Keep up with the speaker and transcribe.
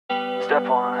Step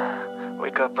 1,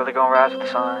 wake up early, gonna rise with the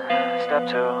sun. Step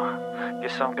 2, get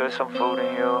some good, some food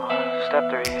in you. Step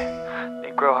 3,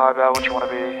 think real hard about what you want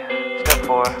to be. Step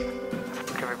 4,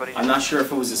 everybody. I'm not sure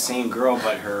if it was the same girl,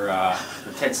 but her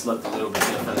tits looked a little bit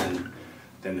different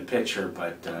than the picture,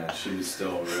 but she was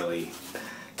still really...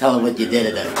 Tell her what you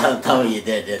did. Tell her you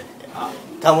did it.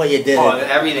 Tell them what you did. Oh,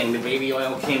 everything. The baby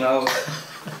oil came out.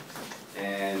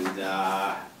 And,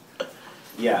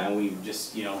 yeah, and we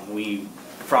just, you know, we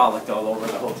frolicked all over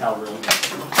the hotel room.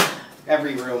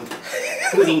 Every room.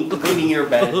 Including your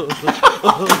bed. What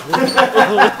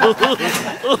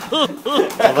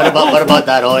about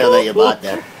that oil that you bought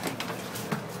there?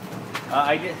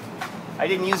 I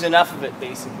didn't use enough of it,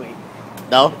 basically.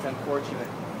 No? It's unfortunate.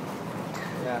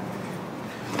 Yeah.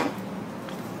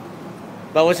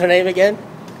 But what's her name again?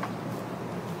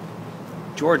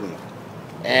 Jordan.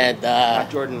 And, Not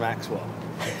Jordan Maxwell.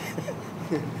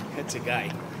 It's a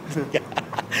guy.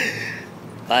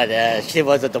 But she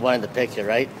wasn't the one in the picture,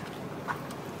 right?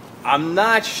 I'm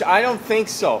not sure. I don't think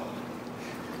so.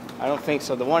 I don't think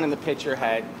so. The one in the picture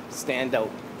had standout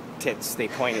tits. They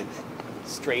pointed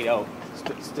straight out.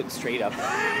 Stood straight up.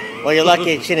 Well, you're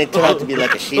lucky she didn't turn out to be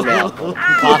like a she-male. Cock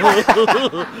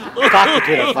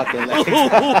between her fucking legs.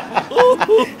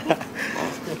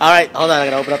 Alright, hold on. I'm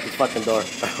going to open up this fucking door.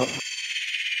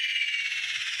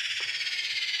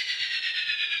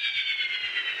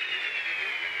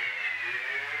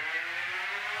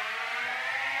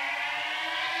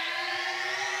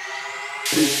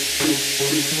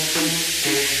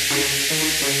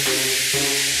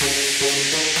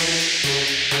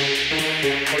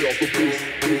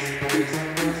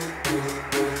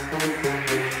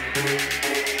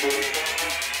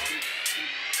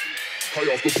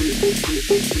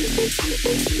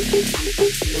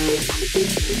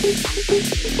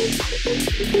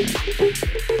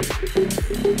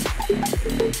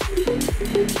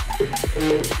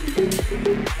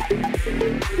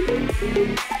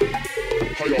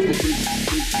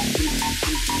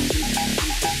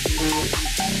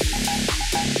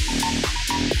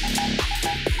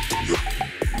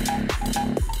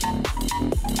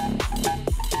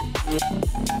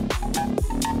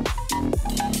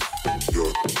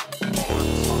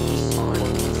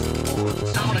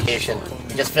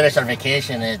 We just finished our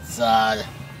vacation. It's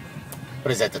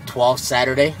what is that, the 12th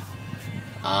Saturday?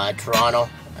 Toronto,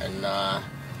 and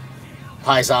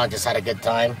PIZON just had a good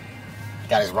time.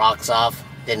 Got his rocks off.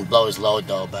 Didn't blow his load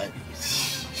though, but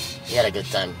he had a good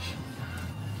time.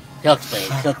 He'll explain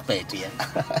it to you.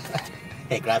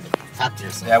 Hey, grab it. Talk to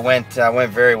yourself. Yeah, it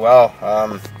went very well.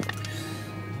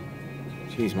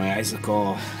 Geez, my eyes look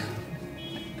all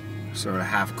sort of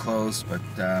half closed, but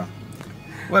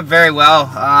went very well.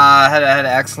 Had an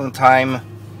excellent time.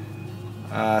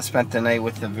 Spent the night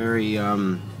with a very a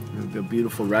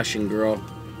beautiful Russian girl.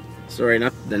 Sorry,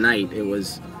 not the night. It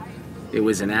was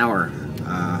an hour.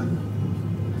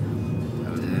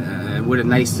 It would have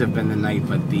nice to have been the night,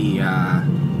 but the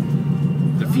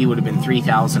fee would have been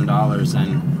 $3,000,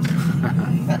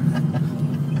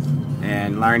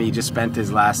 and Larney just spent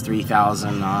his last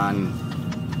 $3,000 on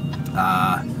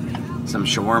some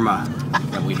shawarma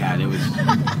that we had. It was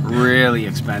really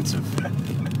expensive.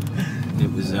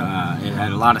 It was it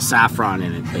had a lot of saffron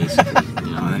in it, basically,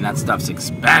 you know, and that stuff's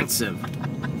expensive.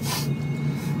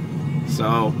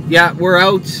 So yeah, we're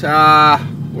out.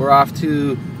 We're off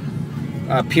to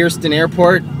Pearson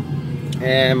Airport,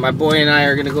 and my boy and I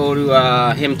are gonna go to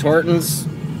Tim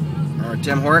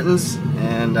Hortons,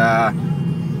 and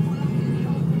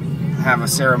have a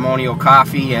ceremonial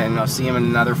coffee, and I'll see him in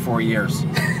another 4 years.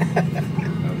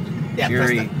 Yeah,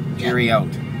 jury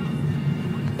out.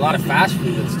 A lot of fast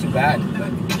food. It's too bad.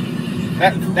 But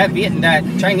that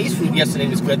Chinese food yesterday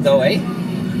was good, though, eh?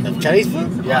 The Chinese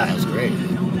food? Yeah, that was great.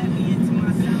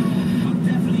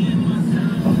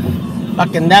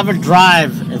 Fucking never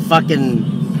drive and fucking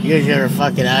use your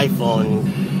fucking iPhone,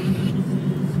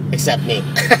 except me.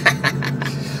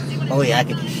 Oh yeah, I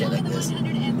can do shit like this.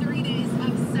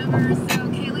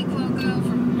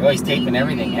 You're always taping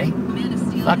everything, eh?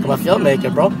 Fuck, I'm a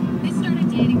filmmaker, bro.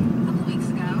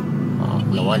 Oh,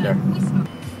 no wonder.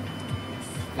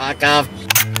 Fuck off.